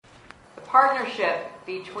partnership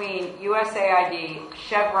between USAID,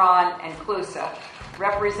 Chevron, and CLUSA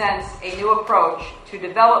represents a new approach to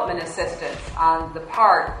development assistance on the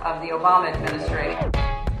part of the Obama administration.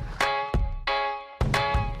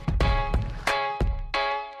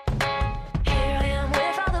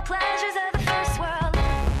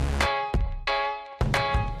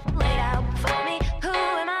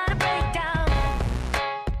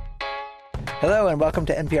 Hello and welcome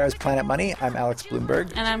to NPR's Planet Money. I'm Alex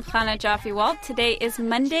Bloomberg. And I'm Chana Joffe-Walt. Today is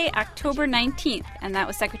Monday, October 19th, and that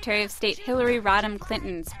was Secretary of State Hillary Rodham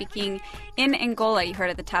Clinton speaking in Angola. You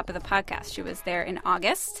heard at the top of the podcast. She was there in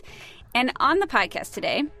August. And on the podcast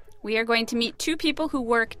today, we are going to meet two people who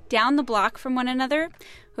work down the block from one another,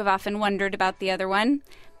 who have often wondered about the other one,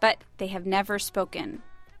 but they have never spoken.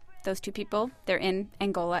 Those two people, they're in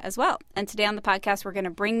Angola as well. And today on the podcast, we're going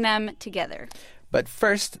to bring them together. But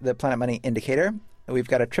first, the Planet Money indicator. We've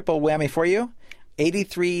got a triple whammy for you.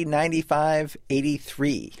 83, 95,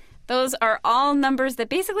 83. Those are all numbers that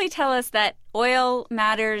basically tell us that oil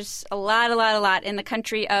matters a lot in the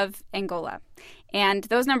country of Angola. And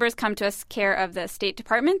those numbers come to us care of the State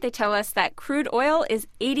Department. They tell us that crude oil is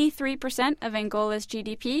 83% of Angola's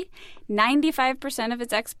GDP, 95% of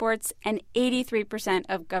its exports, and 83%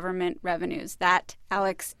 of government revenues. That,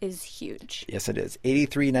 Alex, is huge. Yes, it is.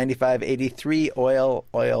 83, 95, 83, oil,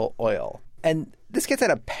 oil, oil. And this gets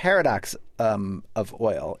at a paradox of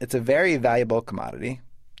oil. It's a very valuable commodity.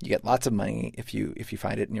 You get lots of money if you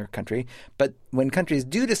find it in your country. But when countries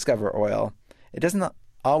do discover oil, it doesn't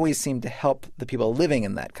always seem to help the people living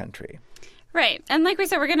in that country. Right. And like we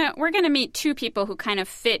said, we're gonna meet two people who kind of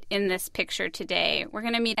fit in this picture today. We're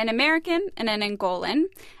going to meet an American and an Angolan.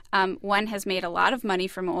 One has made a lot of money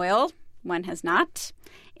from oil. One has not.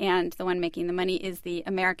 And the one making the money is the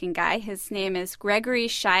American guy. His name is Gregory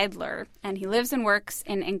Scheidler, and he lives and works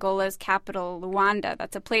in Angola's capital, Luanda.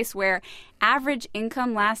 That's a place where average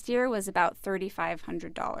income last year was about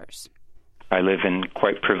 $3,500. I live in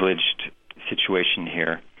quite privileged situation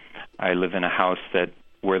here. I live in a house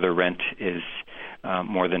where the rent is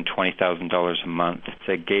more than $20,000 a month. It's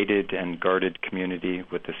a gated and guarded community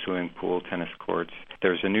with a swimming pool, tennis courts.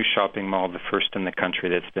 There's a new shopping mall, the first in the country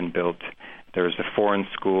that's been built. There's a foreign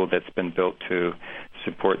school that's been built to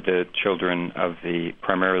support the children of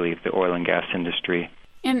primarily the oil and gas industry.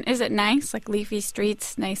 And is it nice, like leafy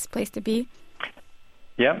streets, nice place to be?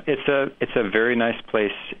 Yeah, it's a very nice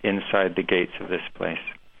place inside the gates of this place.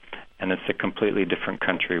 And it's a completely different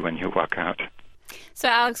country when you walk out. So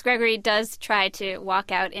Alex Gregory does try to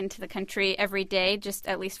walk out into the country every day, just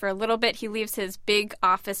at least for a little bit. He leaves his big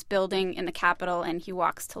office building in the capital and he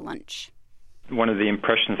walks to lunch. One of the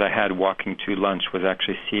impressions I had walking to lunch was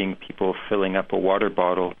actually seeing people filling up a water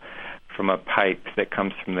bottle from a pipe that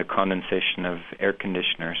comes from the condensation of air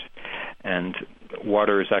conditioners. And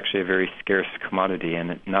water is actually a very scarce commodity,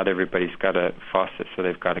 and not everybody's got a faucet, so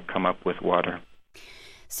they've got to come up with water.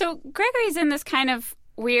 So Gregory's in this kind of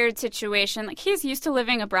weird situation. Like, he's used to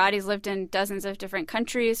living abroad. He's lived in dozens of different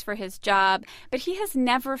countries for his job, but he has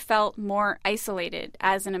never felt more isolated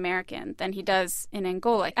as an American than he does in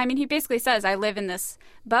Angola. I mean, he basically says, I live in this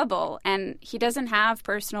bubble, and he doesn't have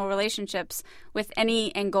personal relationships with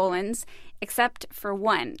any Angolans except for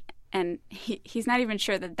one, and he's not even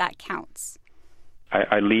sure that counts.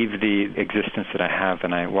 I leave the existence that I have,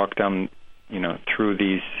 and I walk down, through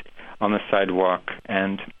these on the sidewalk,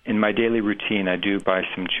 and in my daily routine, I do buy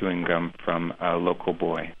some chewing gum from a local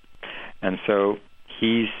boy. And so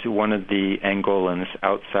he's one of the Angolans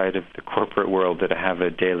outside of the corporate world that I have a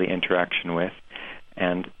daily interaction with,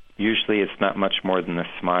 and usually it's not much more than a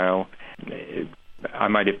smile. I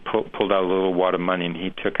might have pulled out a little wad of money, and he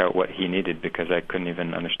took out what he needed because I couldn't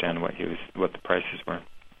even understand what the prices were.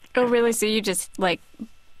 Oh, really? So you just,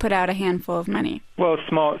 put out a handful of money? Well,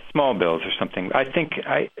 small bills or something. I think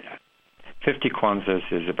 50 kwanzas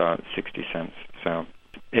is about 60 cents, so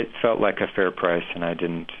it felt like a fair price, and I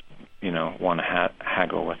didn't, want to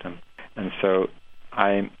haggle with him. And so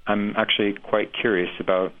I'm actually quite curious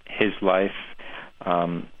about his life,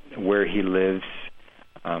 where he lives,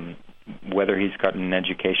 whether he's gotten an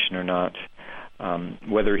education or not,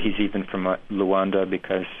 whether he's even from Luanda,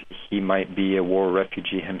 because he might be a war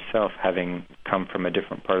refugee himself, having come from a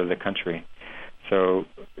different part of the country. So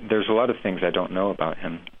there's a lot of things I don't know about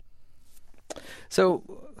him. So,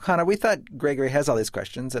 Hannah, we thought Gregory has all these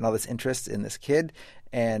questions and all this interest in this kid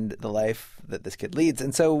and the life that this kid leads.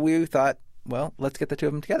 And so we thought, well, let's get the two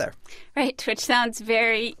of them together. Right, which sounds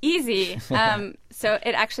very easy. So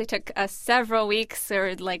it actually took us several weeks,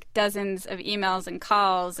 or dozens of emails and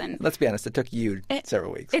calls. And let's be honest, it took you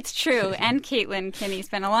several weeks. It's true. And Caitlin Kinney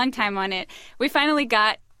spent a long time on it. We finally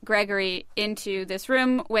got Gregory into this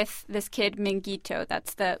room with this kid, Mingito.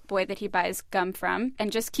 That's the boy that he buys gum from.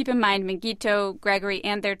 And just keep in mind, Mingito, Gregory,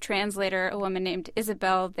 and their translator, a woman named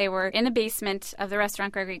Isabel, they were in the basement of the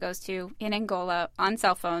restaurant Gregory goes to in Angola on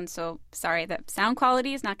cell phones. So sorry, the sound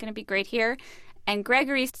quality is not going to be great here. And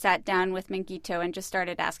Gregory sat down with Mingito and just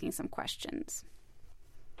started asking some questions.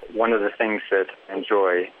 One of the things that I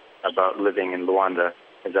enjoy about living in Luanda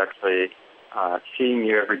is actually seeing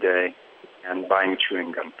you every day and buying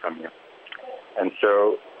chewing gum from you. And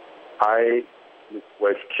so I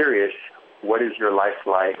was curious, what is your life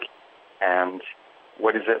like, and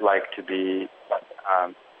what is it like to be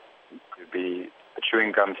a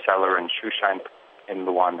chewing gum seller and shoe shine in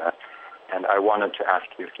Luanda? And I wanted to ask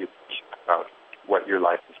you a few questions about what your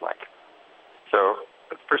life is like. So,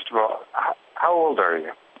 first of all, how old are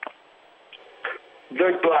you?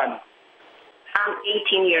 Good one. I'm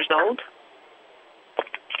 18 years old.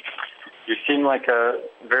 You seem like a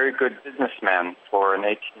very good businessman for an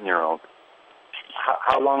 18-year-old.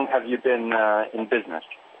 How long have you been in business?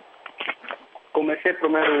 Comecei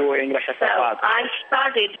primeiro a engraxar So sapatos. I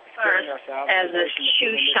started first as a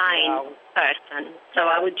shoe shine person. So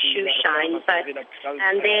I would shoe shine,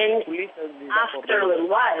 and then after a little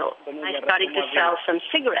while, I started to sell some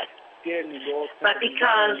cigarettes. But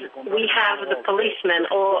because we have the policemen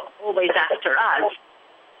always after us,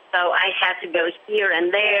 so I had to go here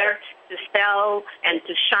and there to sell and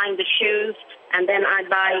to shine the shoes, and then I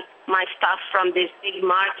buy my stuff from this big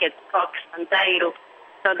market, Cox Santeiro,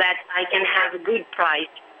 so that I can have a good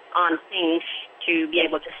price on things to be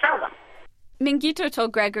able to sell them. Mingito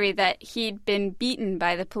told Gregory that he'd been beaten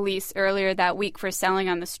by the police earlier that week for selling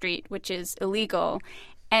on the street, which is illegal.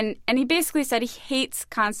 And he basically said he hates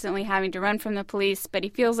constantly having to run from the police, but he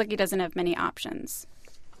feels like he doesn't have many options.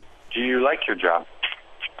 Do you like your job?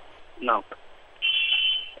 No.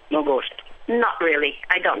 No ghost. Not really.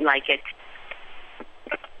 I don't like it.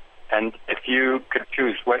 And if you could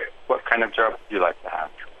choose, what kind of job would you like to have?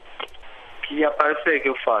 Que aparecer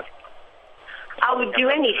que eu faço. I would do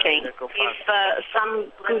anything. If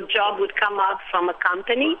some good job would come out from a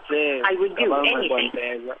company, I would do anything.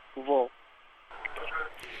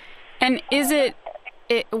 And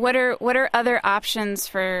what are other options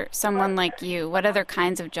for someone like you? What other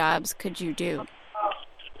kinds of jobs could you do?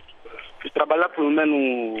 If I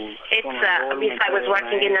was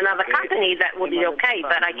working in another company, that would be okay,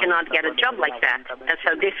 but I cannot get a job like that. And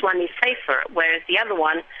so this one is safer, whereas the other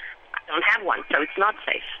one, I don't have one, so it's not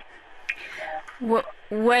safe.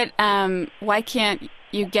 Why can't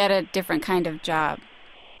you get a different kind of job?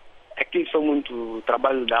 Aqui sou muito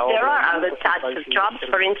trabalho da obra. There are other types of jobs.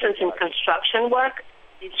 For instance, in construction work,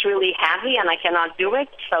 it's really heavy and I cannot do it,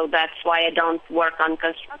 so that's why I don't work on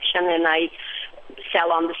construction and I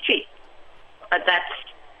sell on the street. But that's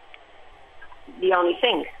the only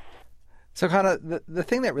thing. So, Hannah, the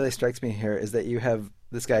thing that really strikes me here is that you have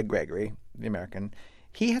this guy, Gregory, the American.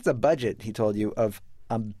 He has a budget, he told you, of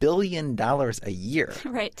 $1 billion a year.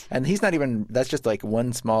 Right. And he's not even, that's just like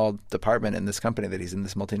one small department in this company that he's in,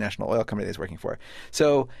 this multinational oil company that he's working for.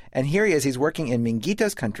 So, and here he is, he's working in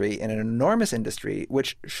Mingito's country in an enormous industry,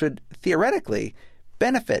 which should theoretically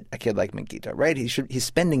benefit a kid like Mingito, right? He's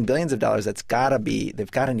spending billions of dollars. They've got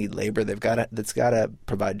to need labor. That's got to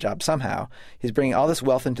provide jobs somehow. He's bringing all this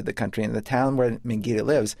wealth into the country and the town where Mingito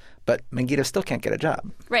lives, but Mingito still can't get a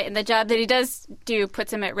job. Right, and the job that he does do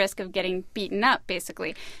puts him at risk of getting beaten up,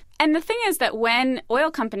 basically. And the thing is that when oil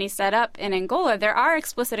companies set up in Angola, there are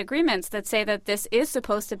explicit agreements that say that this is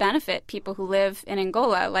supposed to benefit people who live in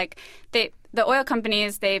Angola. Like the oil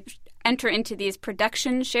companies, they enter into these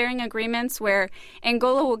production sharing agreements where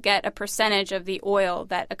Angola will get a percentage of the oil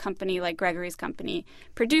that a company like Gregory's company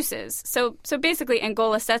produces. So basically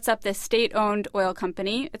Angola sets up this state-owned oil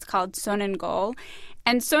company. It's called Sonangol.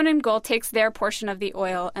 And Sonangol takes their portion of the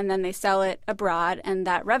oil and then they sell it abroad, and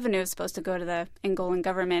that revenue is supposed to go to the Angolan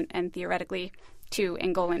government and theoretically to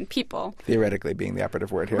Angolan people. Theoretically being the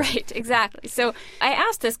operative word here. Right, exactly. So I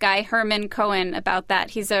asked this guy, Herman Cohen, about that.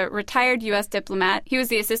 He's a retired U.S. diplomat. He was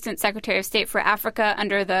the Assistant Secretary of State for Africa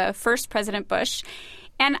under the first President Bush.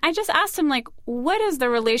 And I just asked him, what is the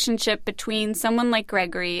relationship between someone like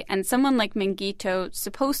Gregory and someone like Mingito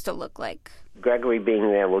supposed to look like? Gregory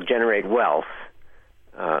being there will generate wealth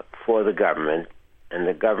for the government, and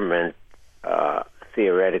the government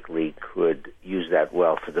theoretically could use that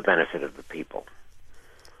wealth for the benefit of the people.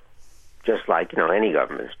 Just like, any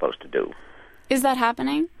government is supposed to do. Is that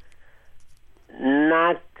happening?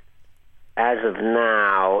 Not as of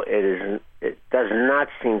now. It does not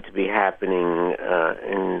seem to be happening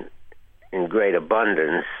in great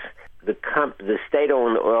abundance. The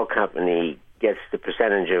state-owned oil company gets the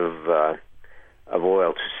percentage of of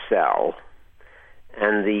oil to sell,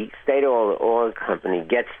 and the state-owned company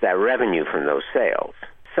gets that revenue from those sales.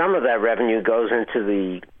 Some of that revenue goes into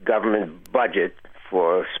the government budget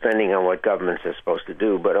for spending on what governments are supposed to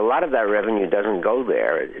do, but a lot of that revenue doesn't go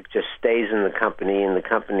there. It just stays in the company, and the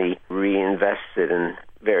company reinvests it in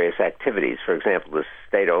various activities. For example, the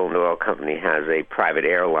state-owned oil company has a private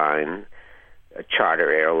airline, a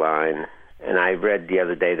charter airline, and I read the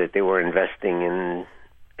other day that they were investing in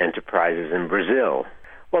enterprises in Brazil.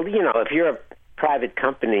 Well, if you're a private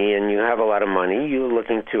company and you have a lot of money, you're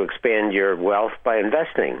looking to expand your wealth by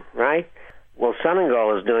investing, right? Well,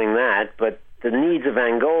 Sonangol is doing that, but the needs of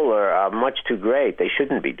Angola are much too great. They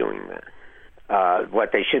shouldn't be doing that.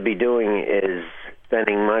 What they should be doing is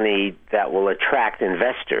spending money that will attract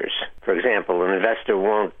investors. For example, an investor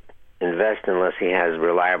won't invest unless he has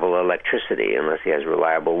reliable electricity, unless he has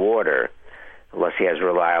reliable water, unless he has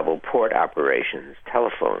reliable port operations,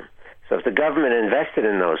 telephone. So if the government invested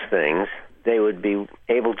in those things, they would be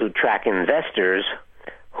able to attract investors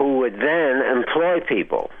who would then employ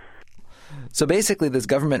people. So basically, this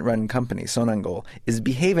government-run company, Sonangol, is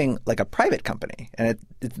behaving like a private company, and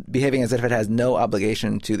it's behaving as if it has no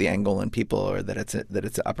obligation to the Angolan people, or that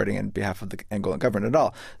it's operating on behalf of the Angolan government at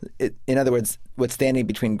all. In other words, what's standing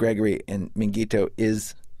between Gregory and Minguito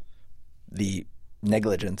is the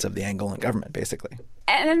negligence of the Angolan government, basically.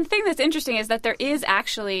 And the thing that's interesting is that there is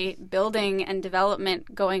actually building and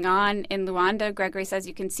development going on in Luanda. Gregory says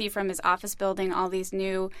you can see from his office building all these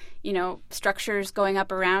new, structures going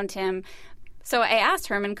up around him. So I asked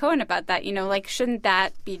Herman Cohen about that, shouldn't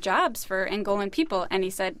that be jobs for Angolan people? And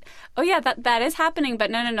he said, oh, yeah, that is happening,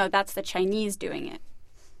 but no, that's the Chinese doing it.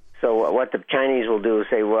 So what the Chinese will do is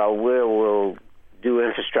say, well, we'll do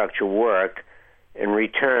infrastructure work. In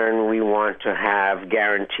return, we want to have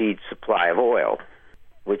guaranteed supply of oil,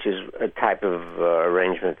 which is a type of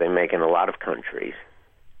arrangement they make in a lot of countries.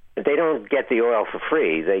 But they don't get the oil for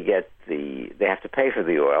free. They have to pay for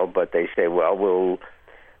the oil, but they say, well,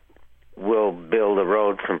 we'll build a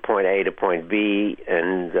road from point A to point B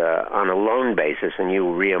and on a loan basis, and you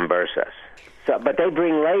will reimburse us. But they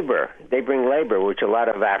bring labor. Which a lot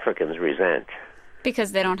of Africans resent.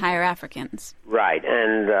 Because they don't hire Africans. Right,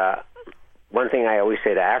 and one thing I always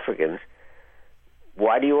say to Africans,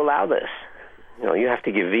 why do you allow this? You have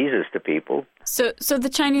to give visas to people. So the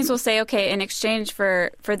Chinese will say, okay, in exchange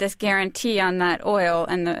for this guarantee on that oil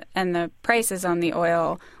and the prices on the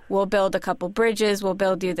oil, we'll build a couple bridges, we'll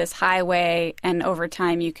build you this highway, and over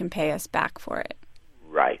time you can pay us back for it.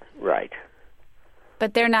 Right.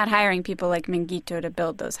 But they're not hiring people like Minguito to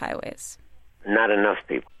build those highways. Not enough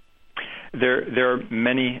people. There are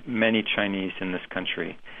many, many Chinese in this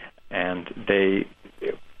country, and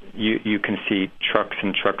you can see trucks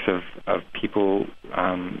and trucks of people,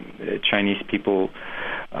 Chinese people,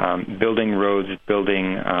 building roads,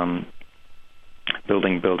 building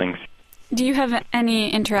buildings. Do you have any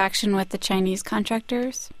interaction with the Chinese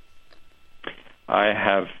contractors? I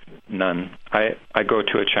have none. I go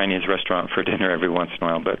to a Chinese restaurant for dinner every once in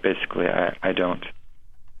a while, but basically I don't.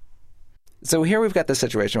 So here we've got the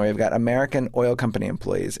situation where we've got American oil company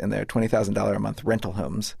employees in their $20,000 a month rental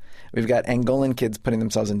homes. We've got Angolan kids putting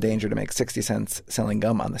themselves in danger to make 60 cents selling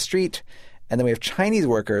gum on the street. And then we have Chinese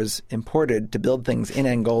workers imported to build things in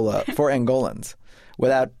Angola for Angolans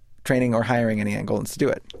without training or hiring any Angolans to do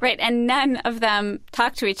it. Right, and none of them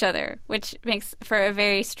talk to each other, which makes for a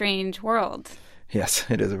very strange world. Yes,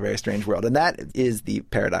 it is a very strange world. And that is the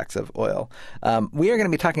paradox of oil. We are going to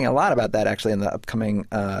be talking a lot about that, actually, in the upcoming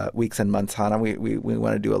weeks and months, Hannah. We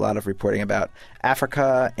want to do a lot of reporting about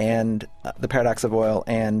Africa and the paradox of oil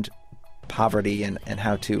and poverty and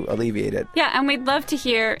how to alleviate it. Yeah, and we'd love to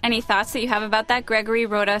hear any thoughts that you have about that. Gregory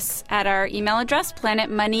wrote us at our email address,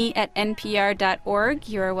 planetmoney@npr.org.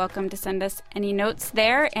 You are welcome to send us any notes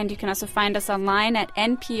there, and you can also find us online at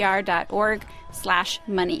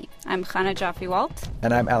npr.org/money. I'm Chana Joffe-Walt.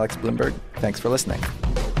 And I'm Alex Blumberg. Thanks for listening.